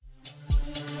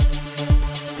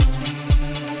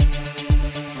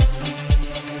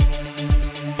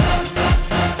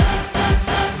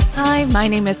My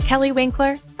name is Kelly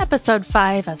Winkler. Episode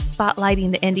 5 of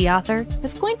Spotlighting the Indie Author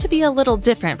is going to be a little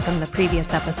different from the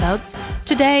previous episodes.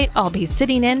 Today, I'll be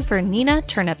sitting in for Nina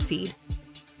Turnipseed.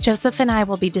 Joseph and I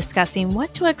will be discussing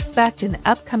what to expect in the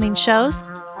upcoming shows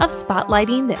of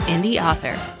Spotlighting the Indie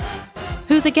Author,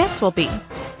 who the guests will be,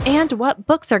 and what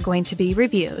books are going to be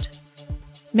reviewed.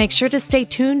 Make sure to stay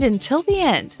tuned until the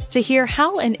end to hear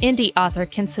how an indie author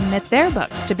can submit their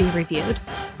books to be reviewed,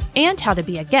 and how to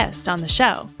be a guest on the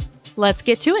show. Let's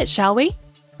get to it, shall we?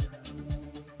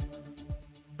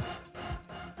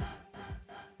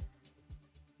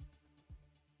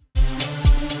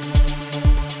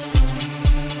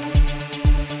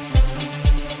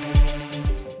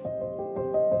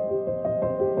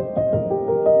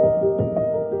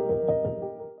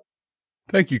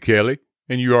 Thank you, Kelly,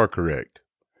 and you are correct.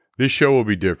 This show will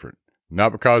be different,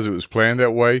 not because it was planned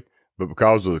that way, but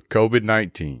because of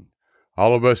COVID-19.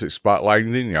 All of us at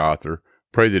Spotlighting the Author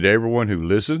pray that everyone who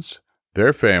listens,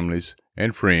 their families,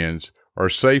 and friends are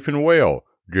safe and well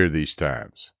during these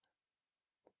times.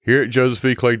 Here at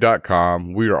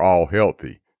josepheclay.com, we are all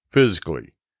healthy,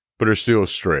 physically, but are still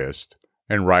stressed,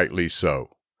 and rightly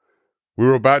so. We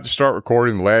were about to start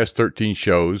recording the last 13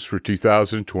 shows for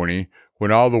 2020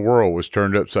 when all the world was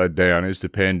turned upside down as the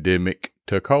pandemic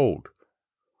took hold.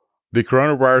 The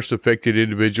coronavirus affected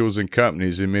individuals and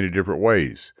companies in many different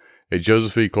ways. At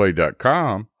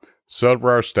josepheclay.com, some of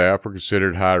our staff are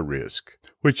considered high risk,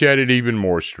 which added even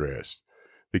more stress.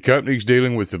 The company is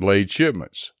dealing with delayed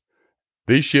shipments.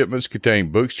 These shipments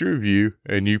contain books to review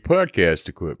and new podcast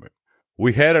equipment.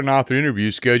 We had an author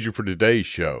interview scheduled for today's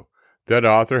show. That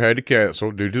author had to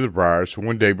cancel due to the virus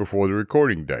one day before the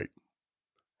recording date.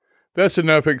 That's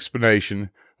enough explanation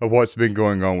of what's been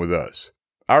going on with us.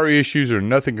 Our issues are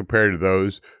nothing compared to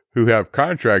those who have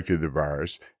contracted the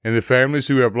virus and the families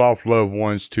who have lost loved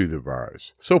ones to the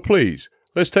virus. So please,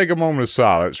 let's take a moment of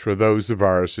silence for those the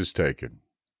virus has taken.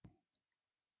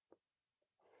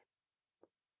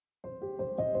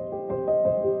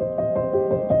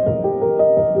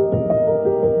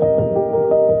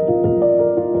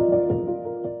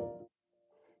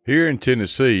 Here in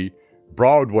Tennessee,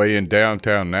 Broadway in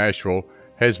downtown Nashville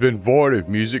has been void of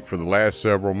music for the last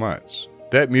several months.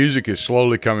 That music is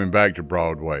slowly coming back to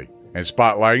Broadway, and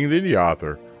Spotlighting the Indie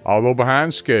Author, although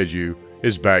behind schedule,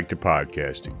 is back to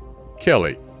podcasting.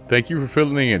 Kelly, thank you for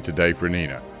filling in today for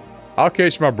Nina. I'll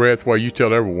catch my breath while you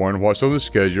tell everyone what's on the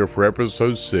schedule for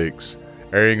Episode 6,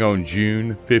 airing on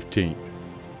June 15th.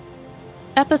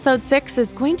 Episode 6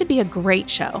 is going to be a great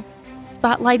show.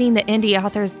 Spotlighting the Indie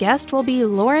Author's guest will be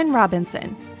Lauren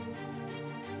Robinson.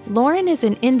 Lauren is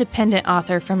an independent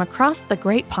author from across the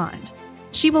Great Pond.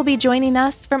 She will be joining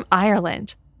us from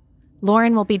Ireland.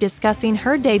 Lauren will be discussing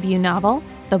her debut novel,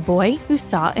 The Boy Who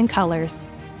Saw in Colors.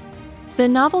 The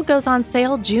novel goes on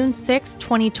sale June 6,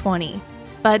 2020,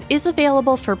 but is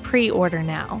available for pre-order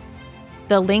now.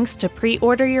 The links to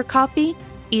pre-order your copy,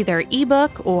 either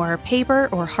ebook or paper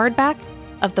or hardback,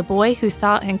 of The Boy Who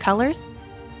Saw in Colors,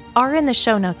 are in the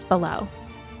show notes below.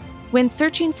 When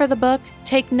searching for the book,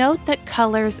 take note that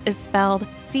Colors is spelled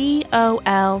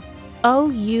Colors.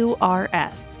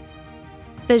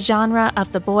 The genre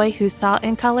of The Boy Who Saw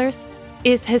in Colors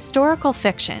is historical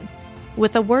fiction,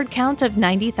 with a word count of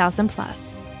 90,000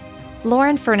 plus.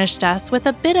 Lauren furnished us with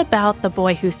a bit about The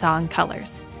Boy Who Saw in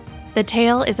Colors. The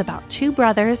tale is about two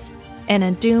brothers and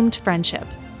a doomed friendship.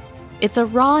 It's a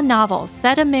raw novel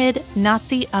set amid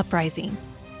Nazi uprising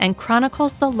and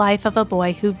chronicles the life of a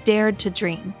boy who dared to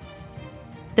dream.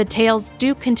 The tales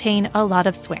do contain a lot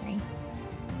of swearing.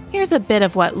 Here's a bit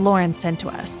of what Lauren sent to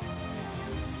us.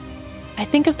 I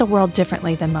think of the world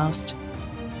differently than most.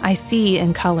 I see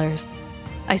in colors.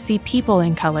 I see people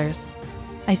in colors.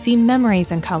 I see memories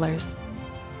in colors.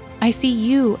 I see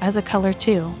you as a color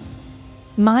too.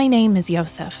 My name is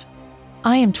Yosef.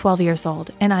 I am 12 years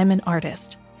old and I'm an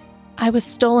artist. I was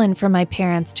stolen from my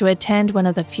parents to attend one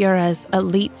of the Führer's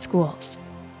elite schools.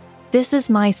 This is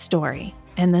my story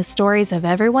and the stories of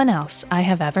everyone else I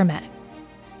have ever met.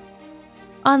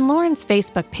 On Lauren's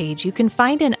Facebook page, you can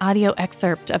find an audio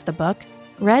excerpt of the book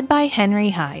read by Henry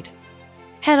Hyde.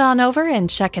 Head on over and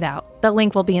check it out. The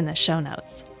link will be in the show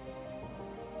notes.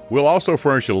 We'll also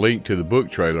furnish a link to the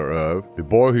book trailer of The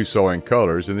Boy Who Saw in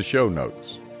Colors in the show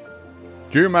notes.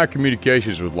 During my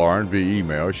communications with Lauren via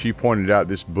email, she pointed out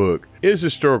this book is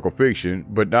historical fiction,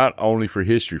 but not only for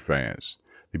history fans.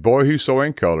 The Boy Who Saw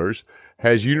in Colors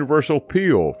has universal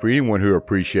appeal for anyone who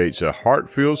appreciates a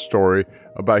heart-filled story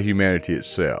about humanity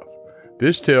itself.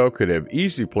 This tale could have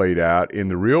easily played out in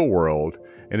the real world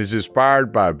and is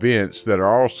inspired by events that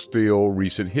are all still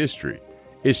recent history.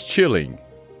 It's chilling,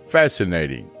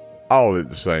 fascinating, all at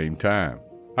the same time.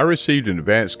 I received an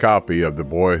advanced copy of The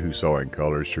Boy Who Saw in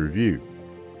Colors to review.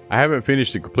 I haven't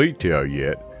finished the complete tale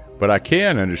yet, but I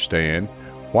can understand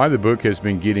why the book has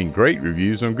been getting great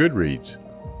reviews on Goodreads.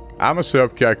 I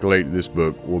myself calculated this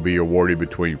book will be awarded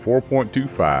between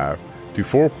 4.25 to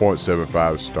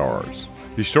 4.75 stars.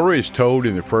 The story is told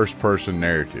in the first-person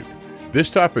narrative. This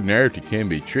type of narrative can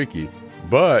be tricky,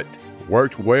 but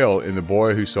worked well in The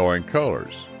Boy Who Saw in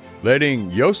Colors.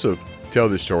 Letting Yosef tell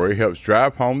the story helps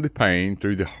drive home the pain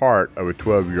through the heart of a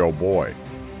 12-year-old boy.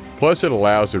 Plus, it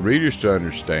allows the readers to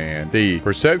understand the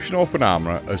perceptual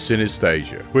phenomena of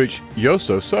synesthesia, which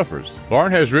Yosef suffers.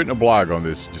 Lauren has written a blog on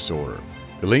this disorder.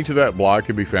 The link to that blog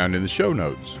can be found in the show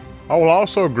notes. I will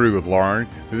also agree with Lauren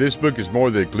that this book is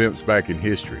more than a glimpse back in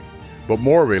history, but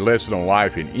more of a lesson on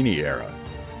life in any era.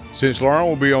 Since Lauren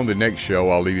will be on the next show,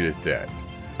 I'll leave it at that.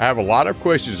 I have a lot of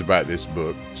questions about this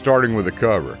book, starting with the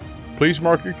cover. Please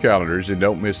mark your calendars and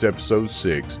don't miss episode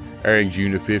 6, airing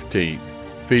June the 15th,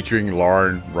 featuring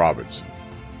Lauren Robinson.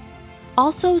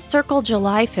 Also, circle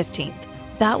July 15th.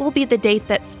 That will be the date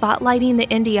that Spotlighting the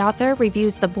Indie Author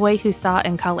reviews The Boy Who Saw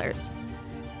in Colors.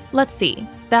 Let's see,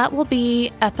 that will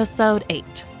be episode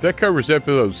 8. That covers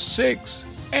episodes 6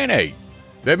 and 8.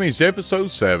 That means episode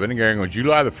 7, airing on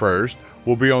July the 1st,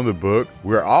 will be on the book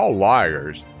We're All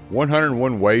Liars,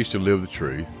 101 Ways to Live the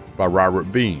Truth by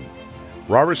Robert Bean.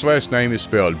 Robert's last name is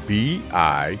spelled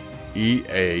B-I-E-H-N.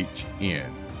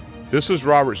 This was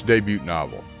Robert's debut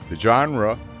novel. The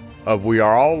genre of We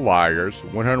Are All Liars,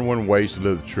 101 Ways to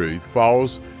Live the Truth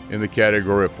falls in the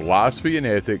category of philosophy and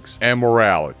ethics and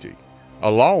morality,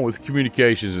 along with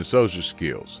communications and social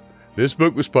skills. This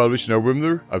book was published in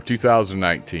November of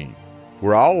 2019.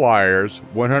 We're All Liars,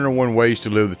 101 Ways to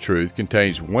Live the Truth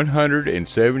contains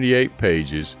 178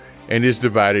 pages and is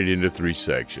divided into 3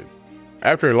 sections.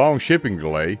 After a long shipping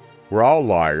delay, We're All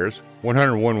Liars,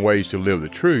 101 Ways to Live the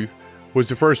Truth was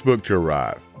the first book to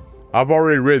arrive. I've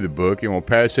already read the book and will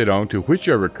pass it on to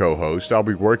whichever co-host I'll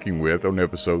be working with on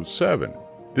episode 7.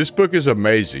 This book is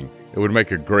amazing and would make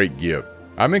a great gift.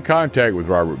 I'm in contact with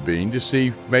Robert Bean to see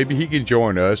if maybe he can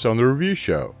join us on the review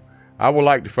show. I would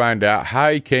like to find out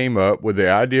how he came up with the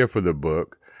idea for the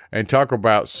book and talk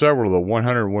about several of the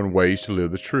 101 Ways to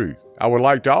Live the Truth. I would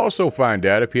like to also find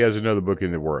out if he has another book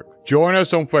in the works. Join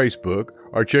us on Facebook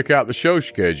or check out the show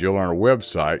schedule on our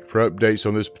website for updates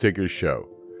on this particular show.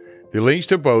 The links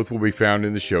to both will be found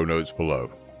in the show notes below.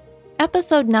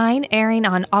 Episode 9, airing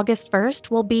on August 1st,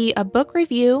 will be a book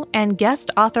review and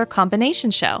guest author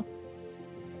combination show.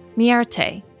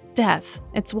 Muerte, Death,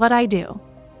 It's What I Do,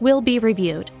 will be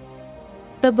reviewed.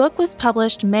 The book was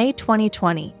published May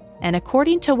 2020, and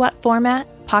according to what format,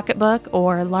 pocketbook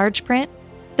or large print,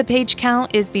 the page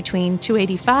count is between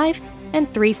 285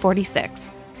 and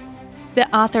 346. The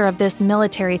author of this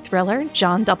military thriller,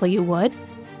 John W. Wood,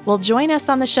 will join us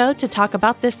on the show to talk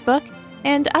about this book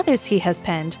and others he has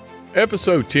penned.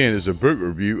 Episode 10 is a book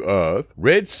review of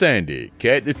Red Sandy,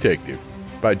 Cat Detective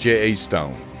by J.A.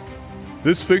 Stone.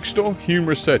 This fictional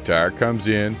humorous satire comes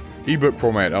in ebook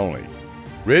format only.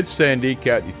 Red Sandy,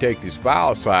 Cat Detective's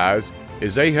file size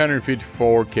is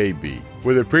 854 KB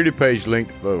with a printed page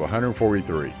length of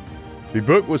 143. The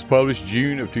book was published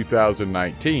June of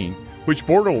 2019, which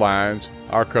borderlines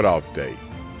our cutoff date.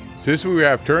 Since we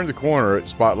have turned the corner at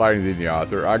Spotlighting the Indie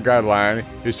Author, our guideline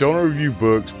is to only review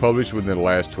books published within the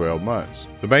last 12 months.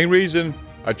 The main reason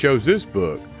I chose this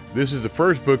book, this is the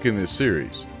first book in this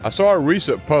series. I saw a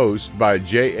recent post by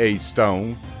J.A.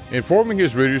 Stone informing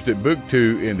his readers that Book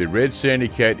 2 in the Red Sandy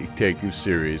Cat Detective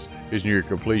series is near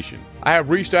completion. I have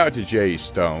reached out to J.A.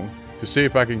 Stone to see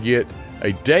if I can get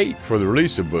a date for the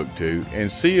release of Book 2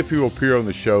 and see if he will appear on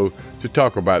the show to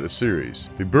talk about the series.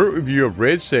 The book review of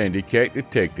Red Sandy Cat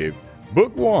Detective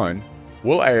Book 1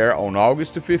 will air on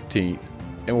August the 15th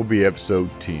and will be episode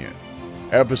 10.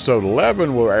 Episode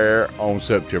 11 will air on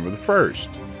September the 1st.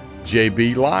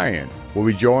 J.B. Lyon will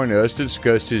be joining us to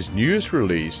discuss his newest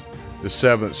release, The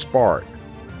Seventh Spark.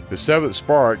 The Seventh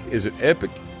Spark is an epic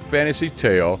fantasy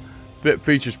tale that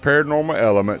features paranormal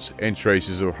elements and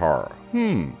traces of horror.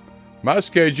 My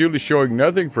schedule is showing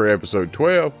nothing for episode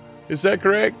 12. Is that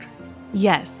correct?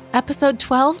 Yes, episode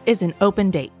 12 is an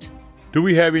open date. Do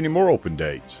we have any more open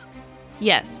dates?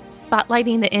 Yes,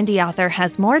 Spotlighting the Indie Author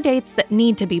has more dates that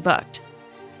need to be booked.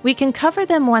 We can cover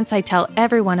them once I tell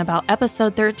everyone about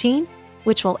episode 13,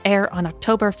 which will air on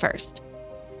October 1st.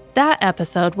 That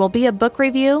episode will be a book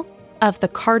review of The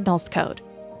Cardinal's Code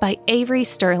by Avery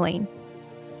Sterling.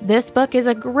 This book is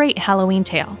a great Halloween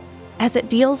tale, as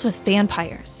it deals with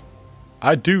vampires.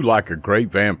 I do like a great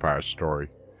vampire story.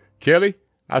 Kelly,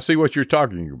 I see what you're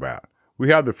talking about. We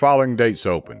have the following dates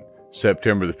open: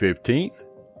 September the 15th,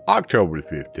 October the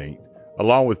 15th,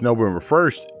 along with November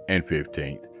 1st and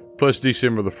 15th, plus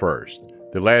December the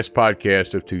 1st, the last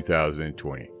podcast of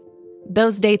 2020.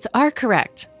 Those dates are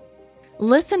correct.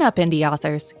 Listen up, indie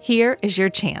authors. Here is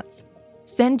your chance.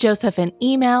 Send Joseph an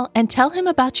email and tell him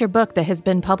about your book that has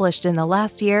been published in the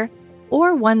last year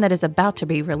or one that is about to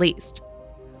be released.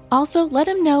 Also, let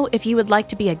him know if you would like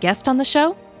to be a guest on the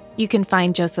show. You can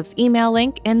find Joseph's email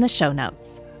link in the show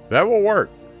notes. That will work.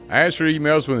 I answer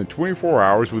emails within 24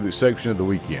 hours with the exception of the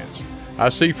weekends. I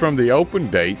see from the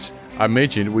open dates I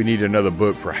mentioned we need another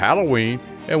book for Halloween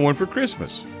and one for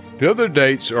Christmas. The other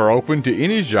dates are open to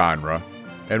any genre.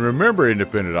 And remember,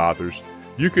 independent authors,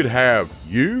 you could have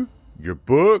you, your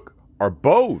book, or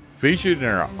both featured in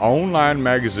our online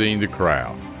magazine, The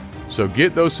Corral. So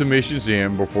get those submissions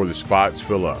in before the spots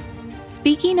fill up.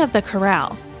 Speaking of The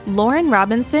Corral, Lauren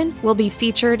Robinson will be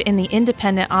featured in the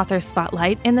Independent Author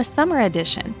Spotlight in the summer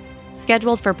edition,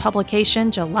 scheduled for publication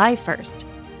July 1st.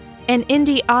 An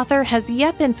indie author has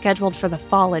yet been scheduled for the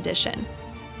fall edition.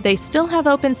 They still have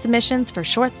open submissions for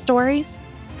short stories,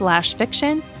 flash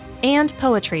fiction, and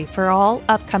poetry for all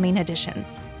upcoming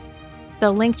editions.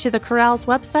 The link to the Corral's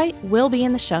website will be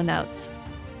in the show notes.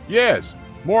 Yes,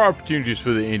 more opportunities for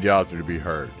the indie author to be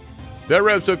heard. That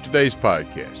wraps up today's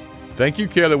podcast. Thank you,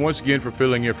 Kelly, once again for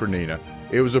filling in for Nina.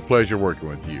 It was a pleasure working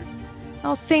with you.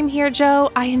 Oh, same here,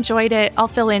 Joe. I enjoyed it. I'll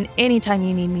fill in anytime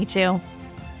you need me to.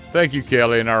 Thank you,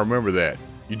 Kelly, and I remember that.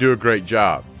 You do a great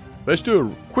job. Let's do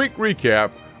a quick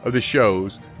recap of the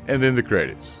shows and then the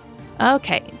credits.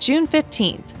 Okay, June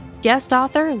 15th, guest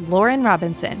author Lauren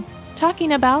Robinson,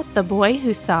 talking about The Boy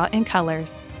Who Saw in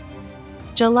Colors.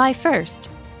 July 1st,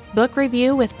 book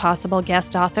review with possible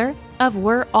guest author of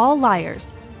We're All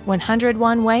Liars,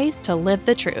 101 Ways to Live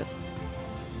the Truth.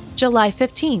 July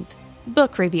 15th,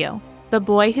 book review, The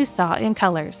Boy Who Saw in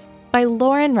Colors, by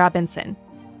Lauren Robinson.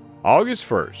 August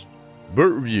 1st,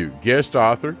 book review, guest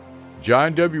author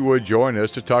John W. Wood joined us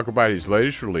to talk about his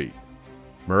latest release,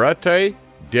 Murate,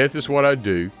 Death is What I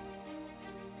Do.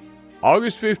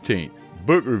 August 15th,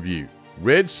 book review,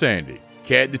 Red Sandy,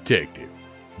 Cat Detective,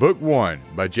 Book 1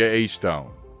 by J.A.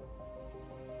 Stone.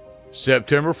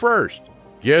 September 1st,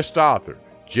 guest author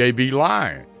J.B.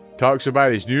 Lyon talks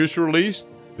about his newest release,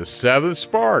 The Seventh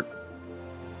Spark.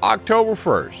 October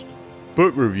 1st,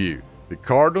 book review, The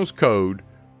Cardinal's Code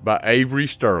by Avery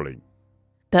Sterling.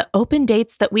 The open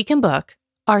dates that we can book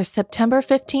are September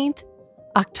 15th,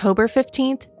 October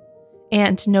 15th,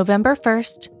 and November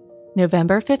 1st,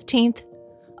 November 15th,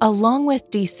 along with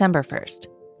December 1st.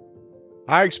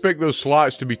 I expect those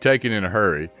slots to be taken in a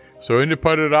hurry, so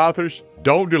independent authors,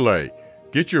 don't delay.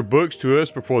 Get your books to us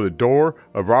before the door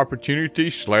of opportunity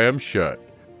slams shut.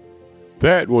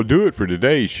 That will do it for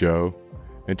today's show.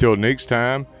 Until next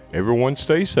time, everyone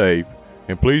stay safe,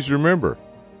 and please remember,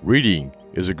 reading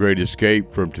is a great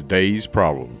escape from today's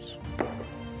problems.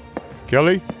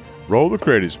 Kelly, roll the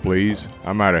credits, please.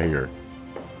 I'm out of here.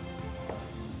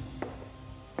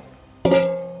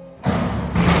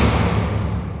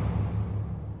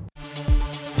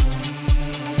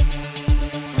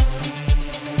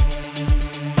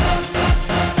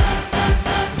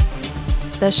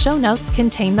 The show notes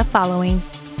contain the following: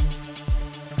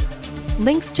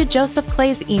 links to Joseph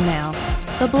Clay's email,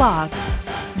 the blogs,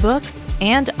 books,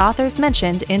 and authors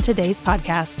mentioned in today's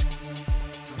podcast.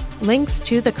 Links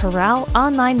to the Corral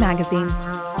online magazine.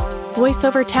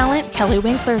 Voiceover talent Kelly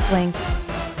Winkler's link.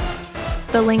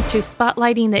 The link to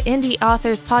Spotlighting the Indie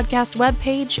Authors podcast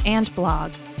webpage and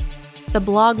blog. The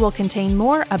blog will contain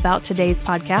more about today's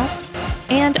podcast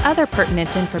and other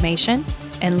pertinent information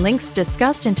and links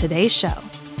discussed in today's show.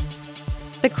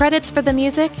 The credits for the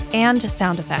music and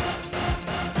sound effects.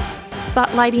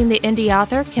 Spotlighting the Indie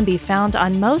Author can be found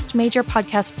on most major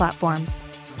podcast platforms.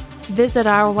 Visit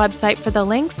our website for the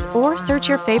links or search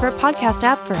your favorite podcast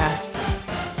app for us.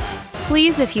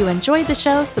 Please, if you enjoyed the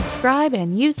show, subscribe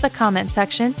and use the comment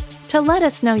section to let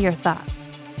us know your thoughts.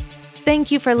 Thank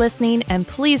you for listening, and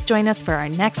please join us for our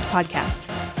next podcast.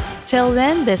 Till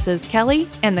then, this is Kelly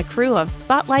and the crew of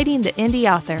Spotlighting the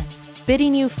Indie Author,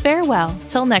 bidding you farewell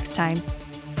till next time.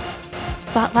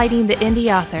 Spotlighting the Indie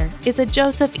Author is a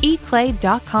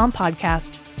JosephEClay.com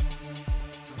podcast.